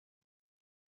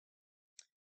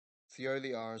It's the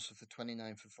early hours of the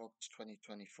 29th of August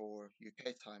 2024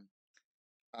 UK time,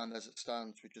 and as it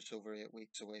stands, we're just over 8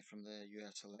 weeks away from the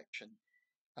US election.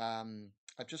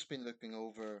 I've just been looking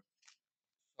over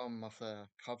some of the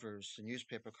covers, the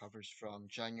newspaper covers from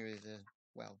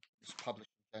well, it was published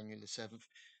on January the 7th,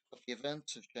 of the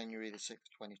events of January the 6th,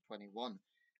 2021.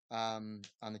 And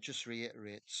it just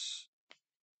reiterates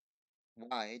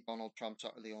why Donald Trump's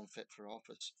utterly unfit for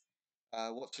office.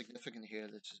 What's significant here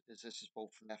is this is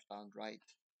both left and right.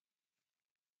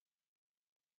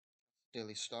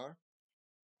 Daily Star,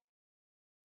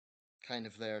 kind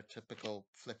of their typical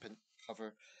flippant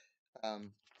cover,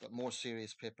 but more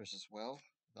serious papers as well.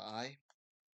 The Eye,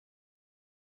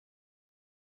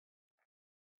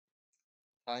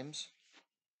 Times,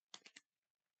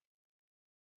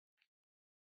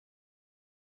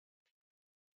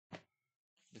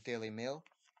 the Daily Mail,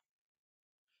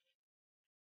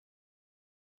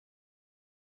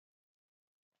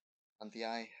 and the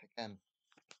Eye again.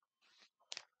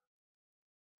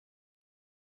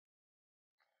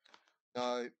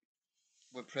 Now,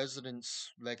 when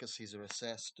presidents' legacies are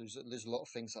assessed, there's a lot of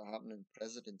things that happen in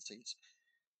presidencies,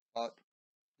 but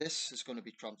this is going to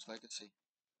be Trump's legacy,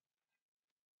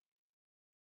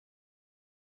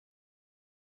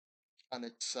 and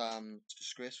it's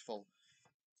disgraceful.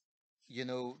 You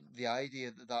know, the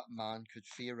idea that that man could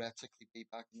theoretically be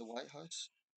back in the White House,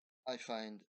 I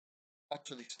find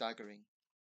utterly staggering.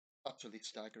 Utterly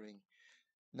staggering.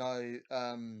 Now,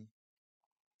 the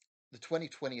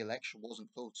 2020 election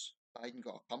wasn't close. Biden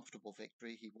got a comfortable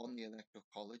victory. He won the Electoral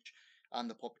College and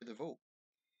the popular vote.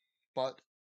 But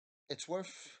it's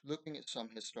worth looking at some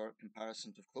historic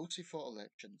comparisons of closely fought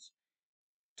elections.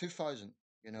 2000,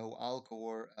 Al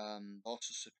Gore lost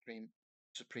the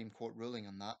Supreme Court ruling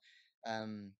on that.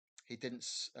 He didn't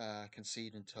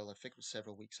concede until I think it was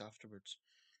several weeks afterwards.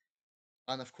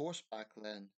 And of course, back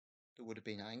then, there would have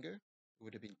been anger, there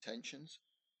would have been tensions,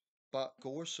 but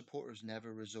Gore's supporters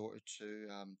never resorted to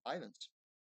violence.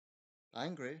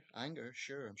 Anger,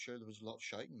 sure, I'm sure there was a lot of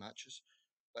shouting matches,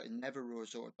 but it never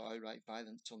resorted to outright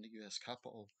violence on the US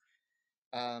Capitol.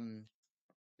 Um,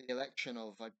 the election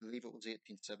of, I believe it was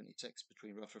 1876,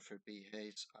 between Rutherford B.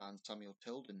 Hayes and Samuel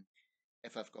Tilden,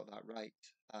 if I've got that right,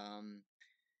 because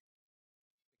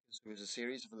there was a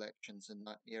series of elections in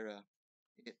that era,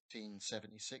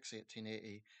 1876,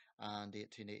 1880, and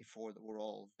 1884, that were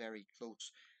all very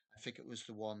close. I think it was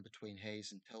the one between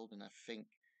Hayes and Tilden, I think,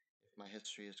 if my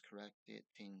history is correct,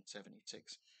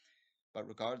 1876. But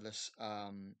regardless,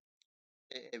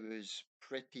 it was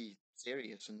pretty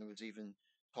serious, and there was even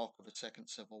talk of a second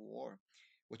civil war,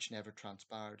 which never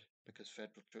transpired because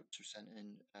federal troops were sent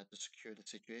in to secure the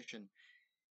situation.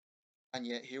 And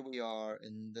yet, here we are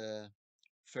in the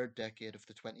third decade of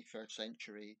the 21st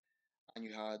century, and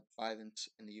you had violence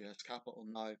in the US Capitol.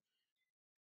 Now,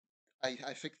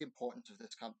 I think the importance of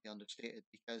this can't be understated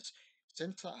because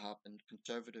since that happened,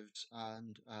 conservatives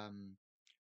and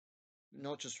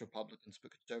not just Republicans,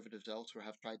 but conservatives elsewhere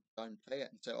have tried to downplay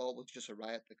it and say, oh, it was just a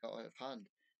riot that got out of hand.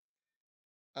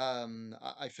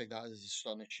 I think that is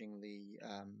astonishingly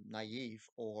naive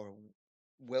or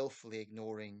willfully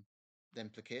ignoring the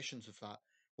implications of that.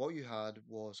 What you had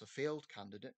was a failed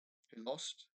candidate who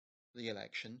lost the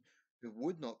election, who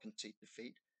would not concede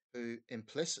defeat, who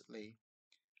implicitly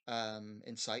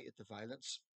incited the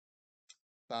violence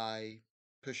by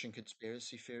pushing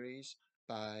conspiracy theories,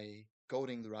 by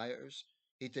goading the rioters.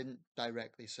 He didn't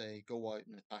directly say, go out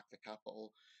and attack the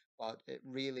Capitol, but it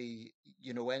really,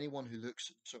 anyone who looks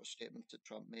at the sort of statements that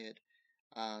Trump made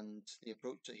and the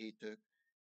approach that he took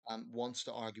wants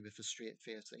to argue with a straight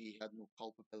face that he had no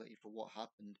culpability for what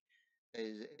happened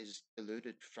is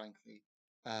deluded, frankly.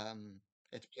 Um,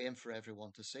 it's plain for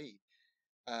everyone to see.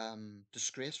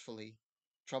 Disgracefully,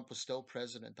 Trump was still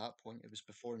president at that point. It was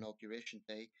before Inauguration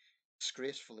Day.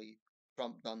 Disgracefully,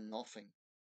 Trump done nothing,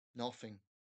 nothing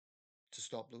to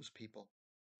stop those people.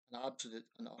 An absolute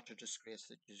and utter disgrace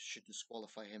that you should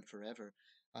disqualify him forever.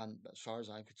 And as far as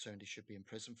I'm concerned, he should be in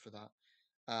prison for that.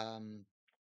 Um,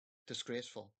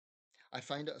 Disgraceful. I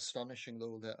find it astonishing,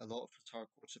 though, that a lot of his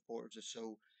hardcore supporters are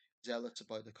so zealous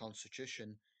about the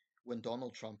Constitution when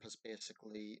Donald Trump has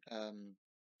basically,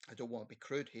 I don't want to be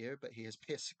crude here, but he has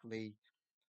basically,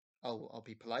 I'll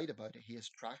be polite about it, he has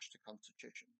trashed the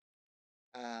Constitution.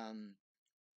 In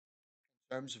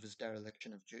terms of his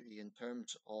dereliction of duty, in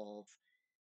terms of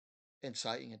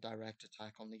inciting a direct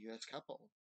attack on the US Capitol.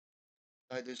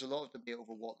 Now, there's a lot of debate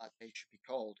over what that day should be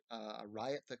called. A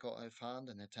riot that got out of hand,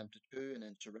 an attempted coup, an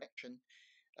insurrection.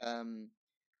 Um,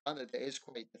 and it is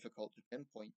quite difficult to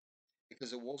pinpoint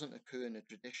because it wasn't a coup in a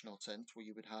traditional sense where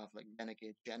you would have like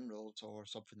renegade generals or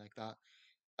something like that.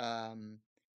 Um,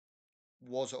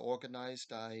 Was it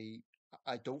organized? I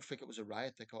don't think it was a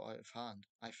riot that got out of hand.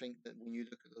 I think that when you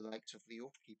look at the likes of the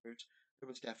Oath Keepers, there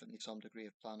was definitely some degree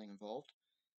of planning involved.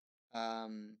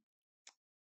 Um,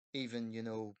 even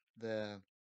the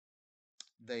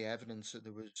evidence that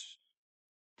there was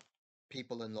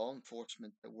people in law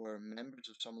enforcement that were members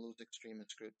of some of those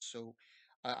extremist groups. So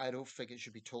I don't think it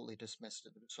should be totally dismissed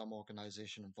that there was some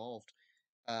organization involved.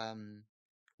 Um,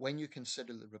 when you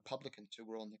consider the Republicans who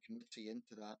were on the committee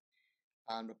into that,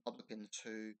 and Republicans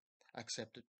who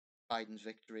accepted Biden's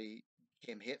victory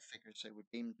became hate figures they were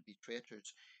deemed to be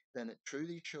traitors, then it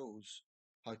truly shows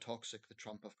how toxic the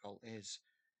Trump of cult is.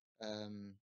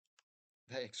 Um,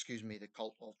 excuse me, the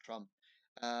cult of Trump.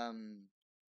 Um,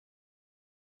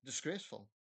 disgraceful.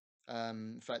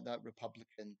 In fact, that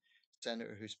Republican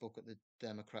senator who spoke at the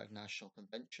Democratic National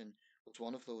Convention was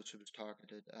one of those who was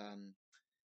targeted.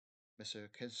 Mr.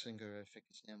 Kissinger, I think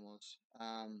his name was.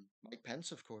 Mike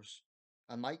Pence, of course.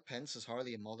 And Mike Pence is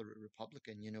hardly a moderate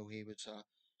Republican. You know, he was a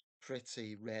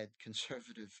pretty red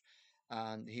conservative,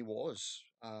 and he was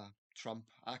a Trump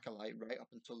acolyte right up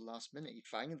until the last minute. He'd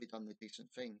finally done the decent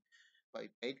thing, but he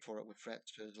paid for it with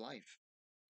threats to his life.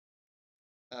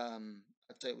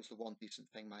 I'd say it was the one decent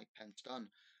thing Mike Pence done.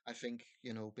 I think,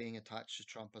 being attached to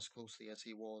Trump as closely as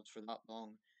he was for that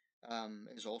long,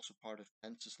 is also part of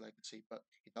Pence's legacy, but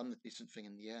he done the decent thing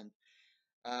in the end.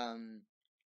 Um,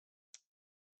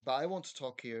 but I want to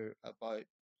talk here about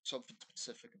something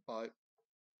specific about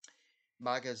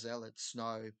MAGA zealots.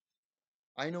 Now,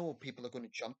 I know people are going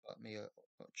to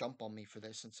jump on me for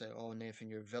this and say, "Oh, Nathan,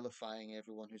 you're vilifying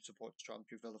everyone who supports Trump.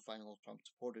 You're vilifying all Trump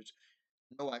supporters."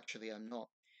 No, actually, I'm not.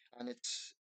 And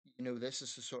this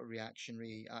is the sort of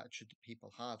reactionary attitude that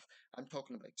people have. I'm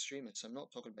talking about extremists. I'm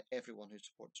not talking about everyone who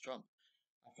supports Trump.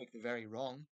 I think they're very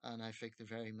wrong and I think they're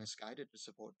very misguided to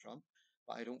support Trump,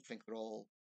 but I don't think they're all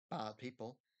bad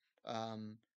people.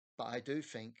 Um, but I do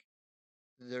think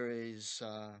there is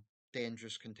a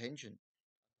dangerous contingent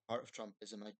part of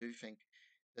Trumpism. I do think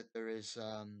that there is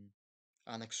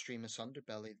an extremist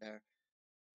underbelly there.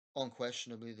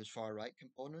 Unquestionably, there's far right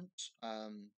components,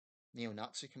 neo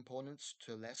Nazi components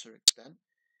to a lesser extent,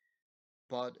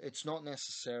 but it's not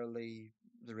necessarily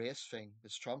the race thing,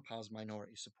 because Trump has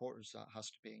minority supporters that has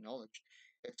to be acknowledged.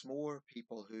 It's more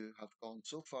people who have gone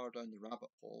so far down the rabbit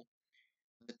hole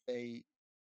that it's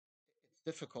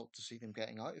difficult to see them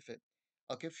getting out of it.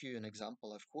 I'll give you an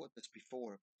example. I've quoted this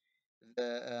before.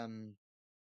 The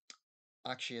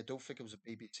Actually, I don't think it was a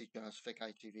BBC journalist, I think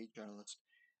ITV journalist.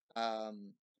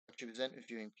 Um, she was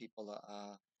interviewing people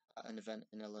at an event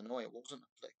in Illinois. It wasn't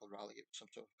a political rally; it was some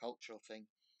sort of cultural thing.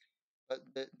 But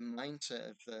the mindset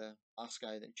of the last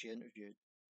guy that she interviewed,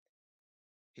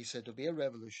 he said there'll be a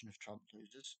revolution if Trump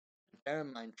loses. Bear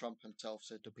in mind, Trump himself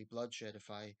said there'll be bloodshed if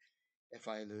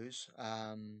I lose.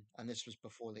 And this was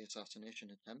before the assassination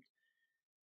attempt.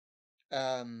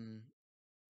 Um,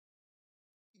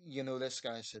 this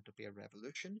guy said there'll be a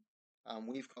revolution.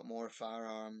 We've got more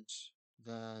firearms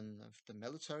than the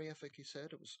military. I think he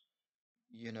said it was.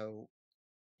 You know,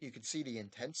 you could see the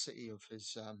intensity of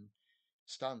his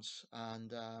stance,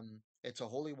 and it's a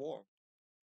holy war.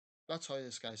 That's how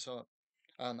this guy saw it.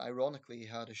 And ironically, he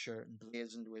had a shirt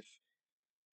emblazoned with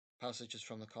passages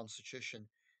from the Constitution.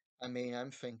 I mean,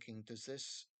 I'm thinking, does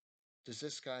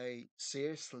this guy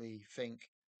seriously think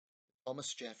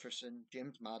Thomas Jefferson,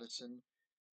 James Madison,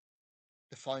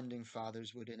 the founding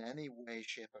fathers would in any way,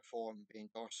 shape, or form be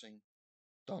endorsing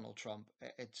Donald Trump?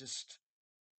 It just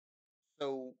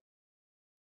so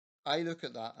I look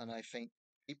at that and I think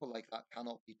people like that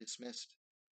cannot be dismissed.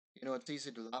 It's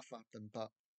easy to laugh at them,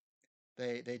 but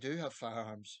they do have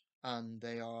firearms and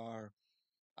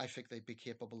I think they'd be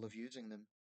capable of using them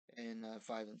in a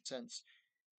violent sense.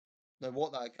 Now,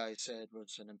 what that guy said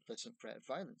was an implicit threat of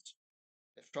violence.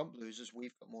 If Trump loses,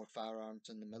 we've got more firearms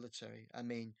in the military. I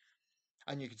mean,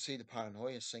 and you can see the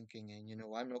paranoia sinking in.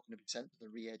 I'm not going to be sent to the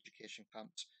re-education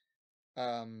camps.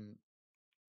 Um,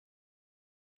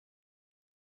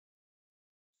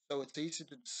 so it's easy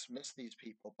to dismiss these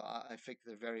people, but I think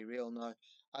they're very real. Now,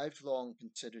 I've long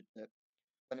considered that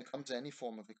when it comes to any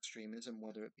form of extremism,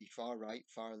 whether it be far right,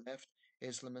 far left,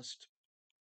 Islamist,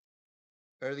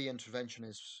 early intervention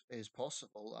is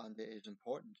possible and it is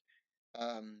important.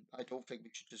 I don't think we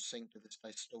should just sink to this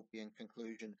dystopian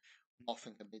conclusion,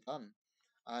 nothing can be done.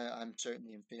 I'm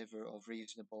certainly in favour of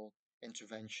reasonable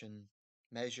intervention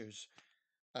measures,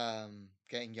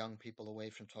 getting young people away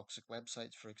from toxic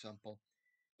websites, for example.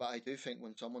 But I do think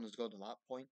when someone has got to that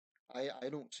point, I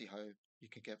don't see how you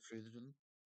could get through to them.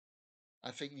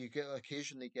 I think you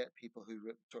occasionally get people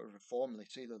who sort of reform, they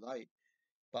see the light.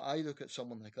 But I look at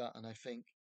someone like that and I think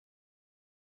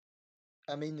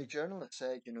I mean, the journalist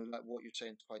said, like what you're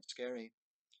saying is quite scary.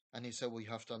 And he said, well, you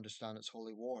have to understand it's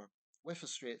holy war with a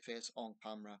straight face on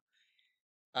camera.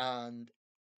 And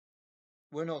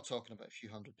we're not talking about a few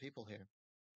hundred people here.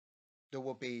 There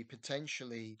will be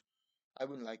potentially, I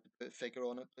wouldn't like to put a figure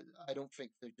on it, but I don't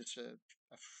think they're just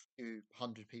a few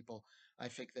hundred people. I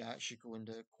think they actually go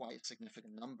into quite a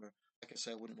significant number. Like I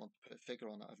said, I wouldn't want to put a figure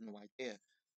on it. I have no idea.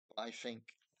 But I think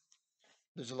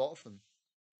there's a lot of them.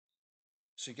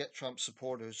 So you get Trump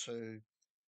supporters who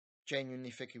genuinely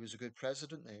think he was a good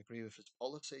president. They agree with his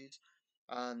policies.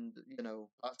 And,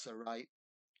 that's a right.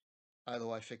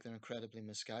 Although I think they're incredibly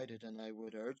misguided, and I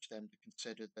would urge them to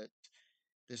consider that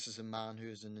this is a man who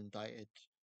is an indicted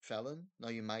felon. Now,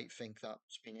 you might think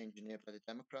that's been engineered by the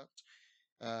Democrats.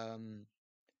 Um,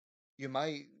 you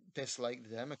might dislike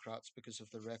the Democrats because of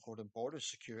the record on border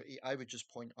security. I would just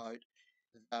point out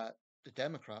that the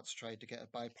Democrats tried to get a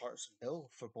bipartisan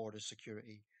bill for border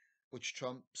security, which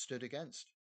Trump stood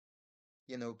against,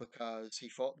 because he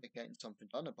thought that getting something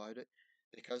done about it,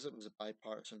 because it was a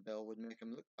bipartisan bill, would make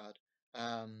him look bad.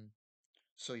 Um,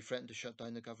 so he threatened to shut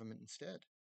down the government instead.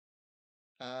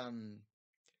 Um,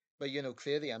 but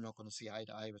clearly, I'm not going to see eye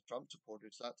to eye with Trump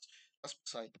supporters. That's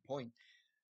beside the point.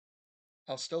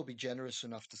 I'll still be generous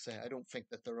enough to say I don't think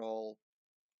that they're all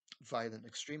violent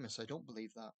extremists. I don't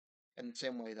believe that. In the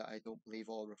same way that I don't believe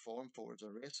all reform forwards are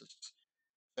racists.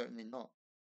 Certainly not.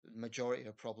 The majority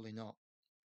are probably not,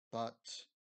 but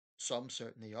some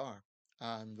certainly are.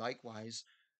 And likewise,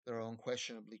 there are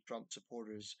unquestionably Trump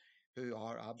supporters who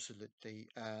are absolutely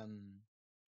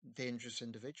dangerous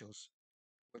individuals.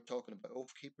 We're talking about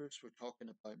oath keepers. We're talking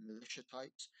about militia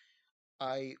types.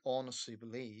 I honestly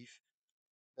believe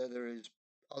that there is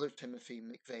other Timothy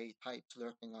McVeigh types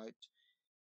lurking out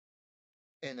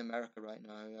in America right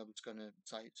now. I was going to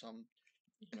cite some,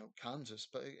 Kansas,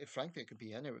 but frankly, it could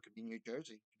be anywhere. It could be New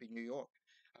Jersey, it could be New York.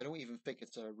 I don't even think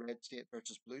it's a red state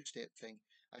versus blue state thing.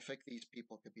 I think these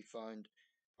people could be found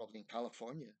probably in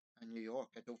California and New York.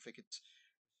 I don't think it's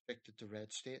restricted to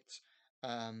red states.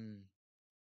 Um,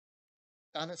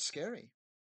 and it's scary.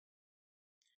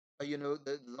 But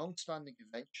the long-standing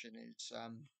convention is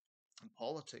in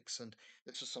politics, and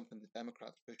this is something the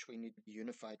Democrats push. We need to be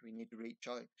unified. We need to reach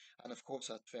out, and of course,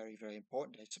 that's very, very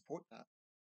important. I support that,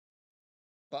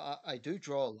 but I do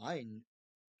draw a line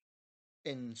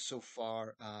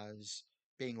insofar as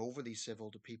being overly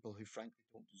civil to people who frankly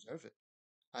don't deserve it.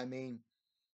 I mean,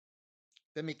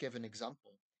 let me give an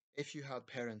example. If you had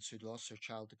parents who'd lost their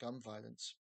child to gun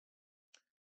violence,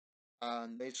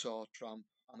 and they saw Trump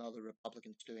and other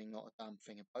Republicans doing not a damn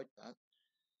thing about that,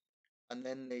 and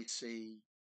then they see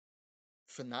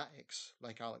fanatics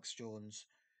like Alex Jones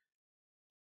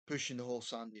pushing the whole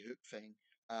Sandy Hook thing.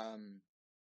 Um,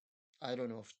 I don't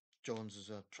know if Jones is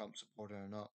a Trump supporter or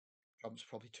not. Trump's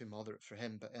probably too moderate for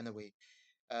him, but anyway,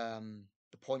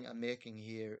 the point I'm making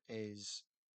here is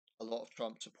a lot of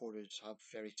Trump supporters have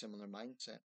very similar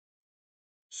mindset.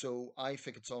 So I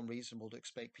think it's unreasonable to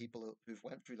expect people who've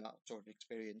went through that sort of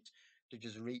experience to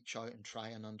just reach out and try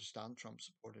and understand Trump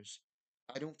supporters.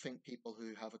 I don't think people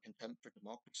who have a contempt for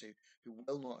democracy, who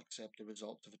will not accept the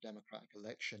results of a democratic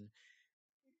election,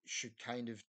 should kind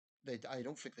of I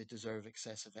don't think they deserve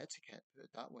excessive etiquette, put it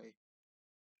that way.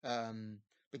 Um,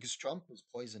 because Trump is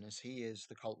poisonous. He is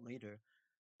the cult leader.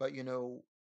 But the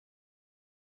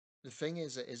thing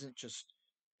is, it isn't just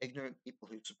ignorant people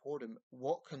who support him.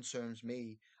 What concerns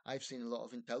me, I've seen a lot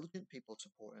of intelligent people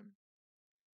support him.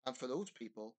 And for those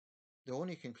people, the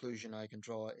only conclusion I can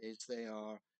draw is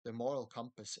their moral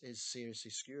compass is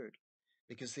seriously skewed.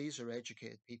 Because these are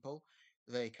educated people.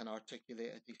 They can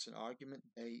articulate a decent argument.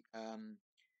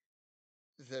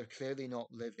 They're clearly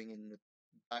not living in the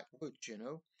backwoods.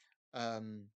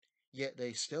 Um, Yet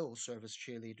they still serve as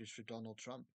cheerleaders for Donald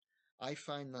Trump. I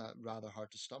find that rather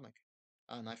hard to stomach,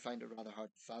 and I find it rather hard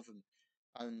to fathom.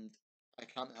 And I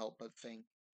can't help but think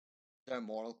their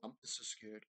moral compass is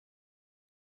skewed.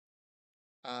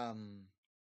 Um,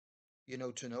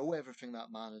 to know everything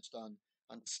that man has done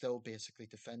and still basically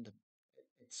defend him,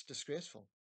 it's disgraceful.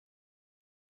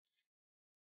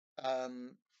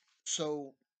 Um,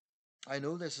 so I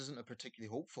know this isn't a particularly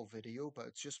hopeful video, but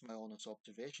it's just my honest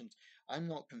observations. I'm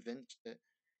not convinced that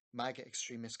MAGA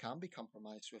extremists can be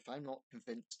compromised with. I'm not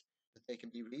convinced that they can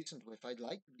be reasoned with. I'd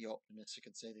like to be optimistic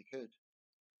and say they could.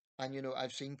 And,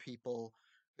 I've seen people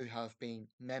who have been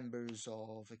members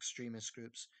of extremist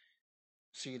groups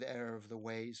see the error of the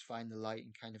ways, find the light,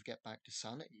 and kind of get back to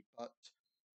sanity. But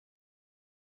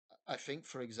I think,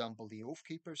 for example, the Oath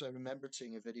Keepers, I remembered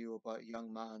seeing a video about a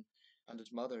young man and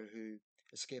his mother who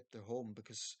escaped their home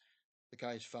because The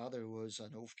guy's father was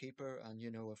an oath keeper and,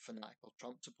 a fanatical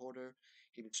Trump supporter.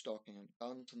 He was stalking on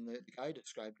guns, and the guy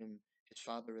described his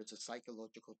father, as a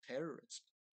psychological terrorist.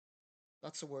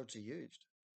 That's the words he used.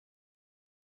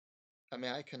 I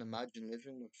mean, I can imagine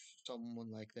living with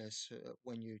someone like this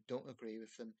when you don't agree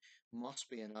with them must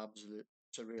be an absolute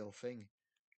surreal thing.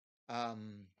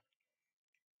 Um,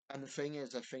 and the thing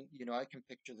is, I think, I can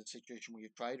picture the situation where you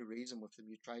try to reason with them,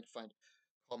 you try to find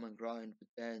common ground, but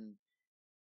then,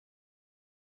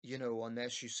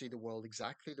 unless you see the world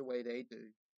exactly the way they do,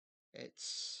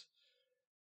 it's,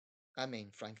 I mean,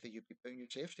 frankly, you'd be putting your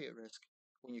safety at risk.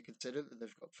 When you consider that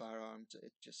they've got firearms,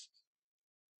 it just,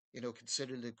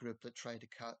 consider the group that tried to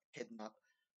kidnap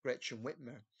Gretchen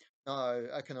Whitmer. Now,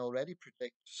 I can already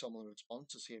predict some of the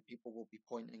responses here. People will be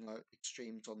pointing out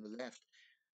extremes on the left.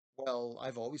 Well,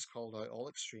 I've always called out all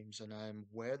extremes, and I'm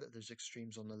aware that there's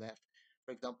extremes on the left.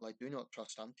 For example, I do not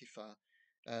trust Antifa.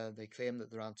 They claim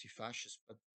that they're anti-fascist,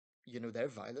 but they're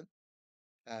violent.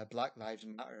 Black Lives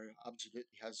Matter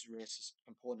absolutely has racist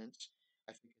components.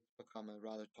 I think it's become a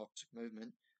rather toxic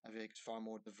movement. I think it's far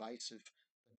more divisive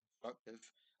than constructive,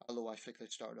 although I think they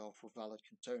started off with valid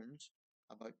concerns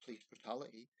about police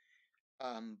brutality.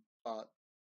 But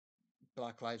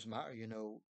Black Lives Matter,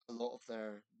 a lot of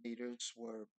their leaders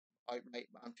were outright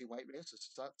anti-white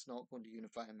racists. That's not going to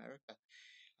unify America.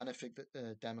 And I think that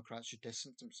the Democrats should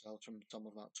distance themselves from some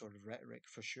of that sort of rhetoric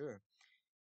for sure.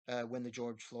 When the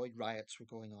George Floyd riots were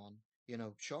going on,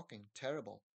 shocking,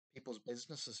 terrible. People's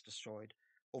businesses destroyed,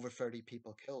 over 30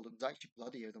 people killed. It was actually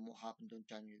bloodier than what happened on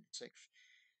January the 6th,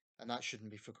 and that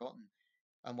shouldn't be forgotten.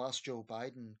 And whilst Joe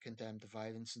Biden condemned the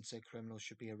violence and said criminals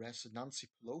should be arrested, Nancy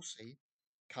Pelosi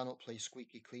cannot play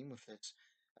squeaky clean with this.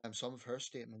 Some of her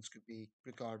statements could be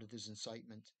regarded as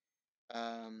incitement.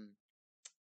 Um,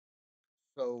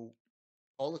 so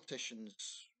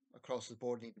politicians across the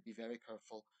board need to be very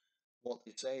careful what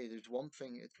they say. It's one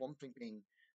thing being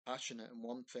passionate and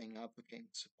one thing advocating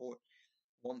support,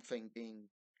 one thing being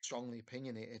strongly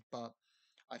opinionated, but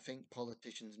I think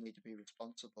politicians need to be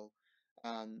responsible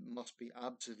and must be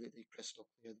absolutely crystal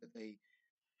clear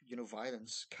that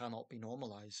violence cannot be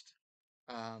normalized.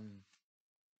 Um,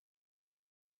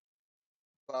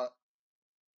 but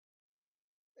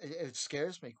it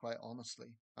scares me quite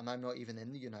honestly, and I'm not even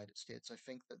in the United States. I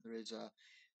think that there's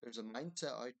a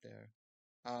mindset out there,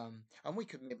 and we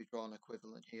could maybe draw an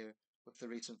equivalent here with the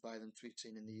recent violence we've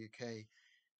seen in the UK.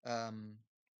 Um,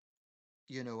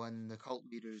 and the cult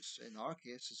leaders in our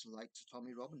case is the likes of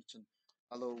Tommy Robinson.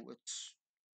 Although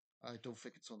I don't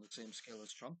think it's on the same scale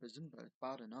as Trumpism, but it's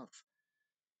bad enough.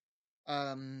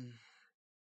 Um,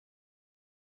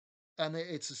 and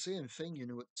it's the same thing,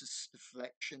 it's just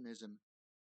deflectionism.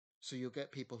 So you'll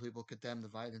get people who will condemn the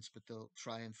violence, but they'll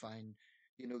try and find,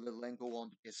 they'll then go on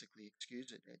to basically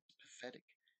excuse it. It's pathetic.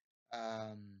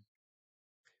 Um,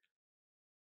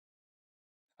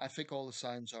 I think all the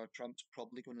signs are Trump's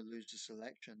probably going to lose this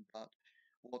election, but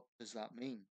what does that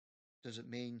mean? Does it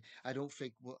mean I don't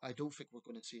think we're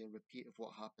going to see a repeat of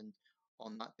what happened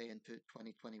on that day into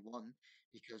 2021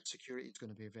 because security is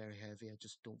going to be very heavy. I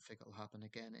just don't think it'll happen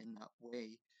again in that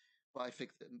way. But I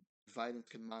think that violence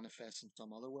can manifest in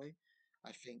some other way.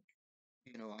 I think,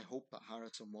 I hope that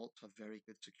Harris and Walt have very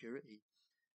good security.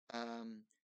 Um,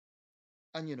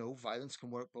 and violence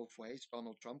can work both ways.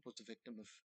 Donald Trump was a victim of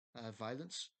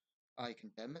violence. I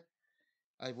condemn it.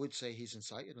 I would say he's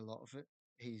incited a lot of it.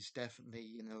 He's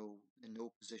definitely, in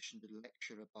no position to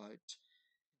lecture about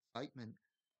incitement,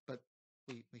 but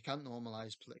we can't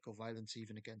normalize political violence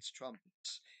even against Trump.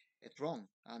 It's wrong,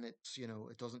 and it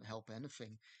doesn't help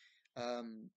anything.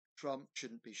 Trump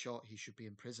shouldn't be shot; he should be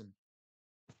in prison.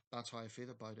 That's how I feel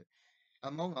about it.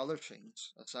 Among other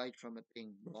things, aside from it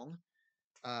being wrong,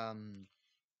 um,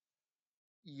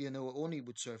 it only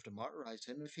would serve to martyrize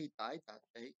him if he died that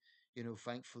day.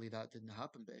 Thankfully that didn't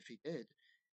happen, but if he did,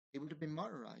 he would have been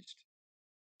martyrized.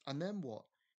 And then what?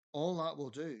 All that will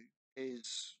do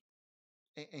is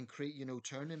create,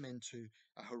 turn him into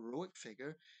a heroic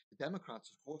figure. The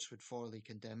Democrats, of course, would thoroughly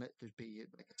condemn it. There'd be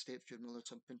like a state funeral or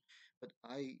something. But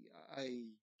I,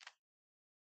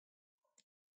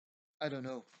 I don't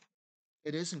know.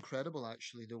 It is incredible,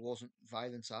 actually. There wasn't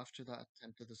violence after that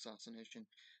attempted assassination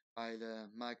by the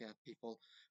MAGA people.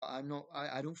 But I'm not.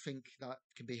 I don't think that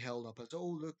can be held up as,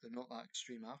 oh, look, they're not that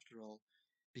extreme after all,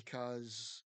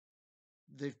 because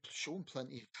they've shown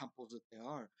plenty of examples that they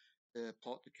are. The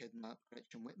plot to kidnap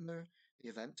Gretchen Whitmer, the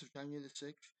events of January the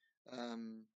 6th.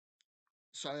 Um,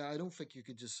 so I don't think you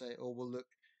could just say, oh, well, look,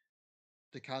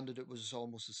 the candidate was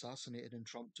almost assassinated and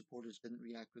Trump supporters didn't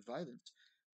react with violence.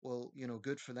 Well,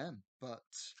 good for them. But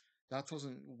that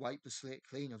doesn't wipe the slate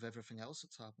clean of everything else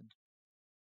that's happened.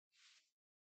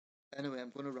 Anyway,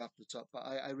 I'm going to wrap this up, but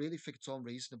I really think it's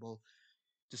unreasonable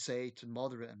to say to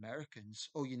moderate Americans,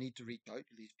 oh, you need to reach out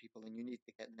to these people and you need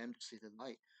to get them to see the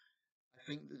light. I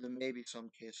think that there may be some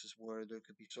cases where there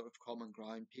could be sort of common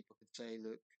ground. People could say,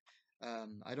 look,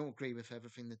 I don't agree with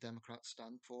everything the Democrats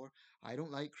stand for. I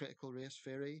don't like critical race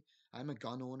theory. I'm a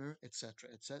gun owner, etc.,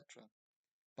 etc.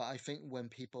 But I think when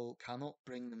people cannot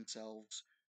bring themselves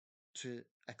to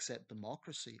accept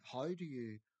democracy, how do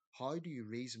you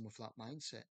reason with that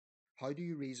mindset? How do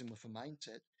you reason with a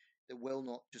mindset that will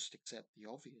not just accept the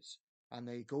obvious? And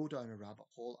they go down a rabbit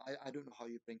hole. I don't know how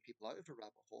you bring people out of a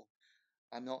rabbit hole.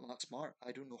 I'm not that smart.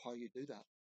 I don't know how you do that.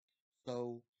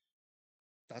 So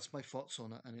that's my thoughts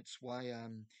on it, and it's why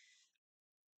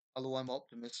although I'm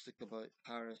optimistic about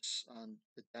Harris and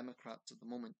the Democrats at the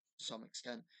moment to some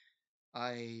extent,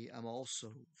 I am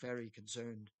also very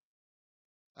concerned.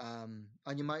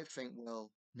 And you might think,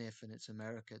 well, Nathan, it's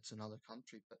America, it's another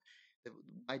country, but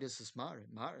why does this matter?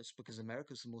 It matters because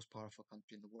America is the most powerful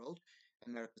country in the world.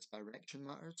 America's direction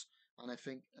matters, and I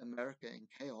think America in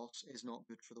chaos is not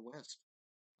good for the West.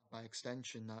 By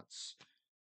extension, that's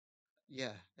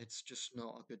yeah, it's just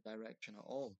not a good direction at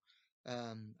all.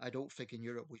 I don't think in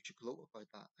Europe we should gloat about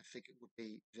that. I think it would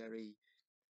be very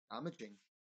damaging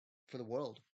for the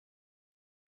world.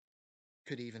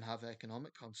 Could even have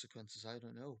economic consequences. I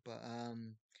don't know, but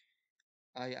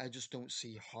I just don't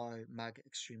see how MAGA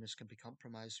extremists can be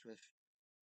compromised with.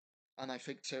 And I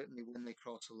think certainly when they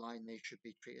cross a line, they should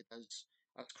be treated as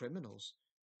criminals.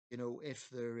 You know, if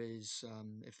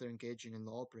they're engaging in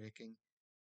law breaking,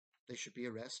 they should be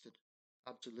arrested.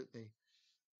 Absolutely.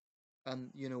 And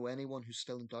you know, anyone who's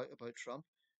still in doubt about Trump,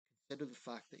 consider the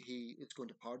fact that he is going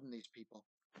to pardon these people.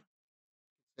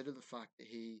 Consider the fact that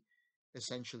he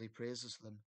essentially praises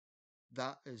them.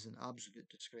 That is an absolute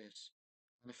disgrace.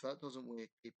 And if that doesn't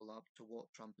wake people up to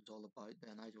what Trump is all about,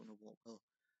 then I don't know what will.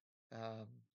 Um,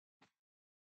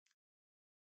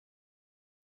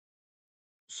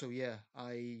 so yeah,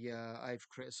 I've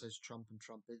criticized Trump and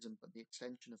Trumpism, but the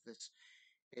extension of this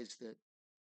is that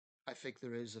I think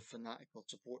there is a fanatical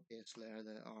support base there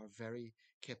that are very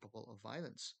capable of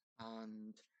violence,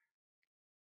 and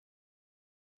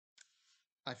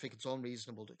I think it's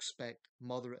unreasonable to expect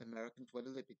moderate Americans,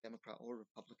 whether they be Democrat or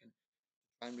Republican,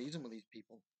 to try and reason with these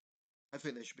people. I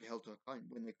think they should be held to account.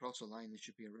 When they cross a line, they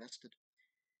should be arrested.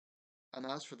 And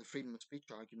as for the freedom of speech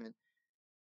argument,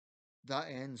 that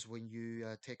ends when you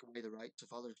take away the rights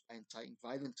of others by inciting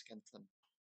violence against them,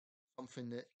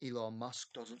 something that Elon Musk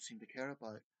doesn't seem to care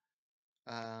about.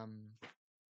 Um,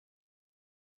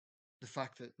 the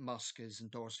fact that Musk is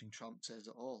endorsing Trump says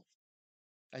it all.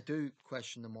 I do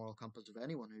question the moral compass of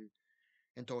anyone who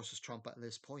endorses Trump at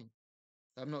this point.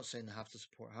 I'm not saying they have to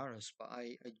support Harris, but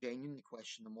I genuinely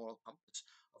question the moral compass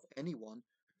of anyone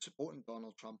supporting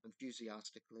Donald Trump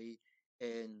enthusiastically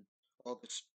in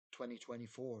August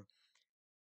 2024.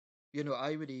 You know,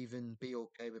 I would even be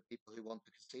okay with people who want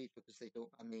to concede because they don't,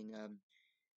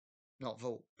 not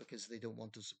vote because they don't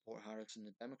want to support Harris and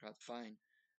the Democrats, fine.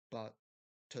 But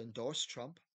to endorse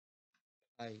Trump,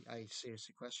 I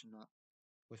seriously question that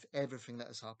with everything that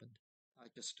has happened. I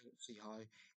just don't see how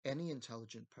any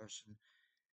intelligent person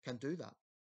can do that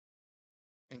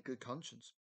in good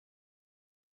conscience,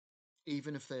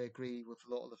 even if they agree with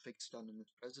a lot of the things done in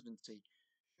this presidency.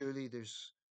 Surely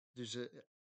there's a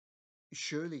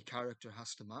surely character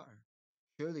has to matter.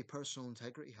 Surely personal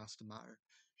integrity has to matter.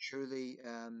 Surely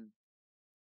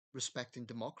respecting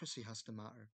democracy has to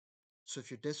matter. So if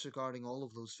you're disregarding all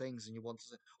of those things and you want to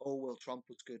say, oh well, Trump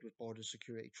was good with border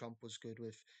security, Trump was good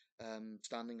with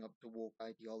standing up to woke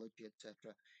ideology,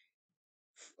 etc.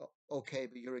 Okay,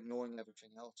 but you're ignoring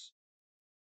everything else.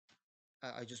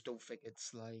 I just don't think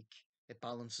it's like it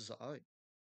balances it out.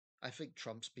 I think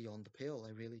Trump's beyond the pale.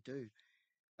 I really do.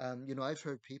 You know, I've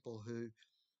heard people who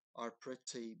are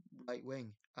pretty right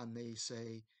wing and they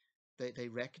say they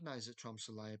recognize that Trump's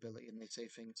a liability and they say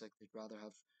things like they'd rather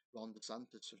have Ron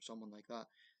DeSantis or someone like that.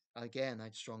 Again,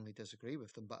 I'd strongly disagree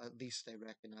with them, but at least they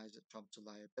recognize that Trump's a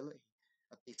liability.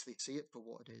 At least they see it for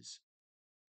what it is.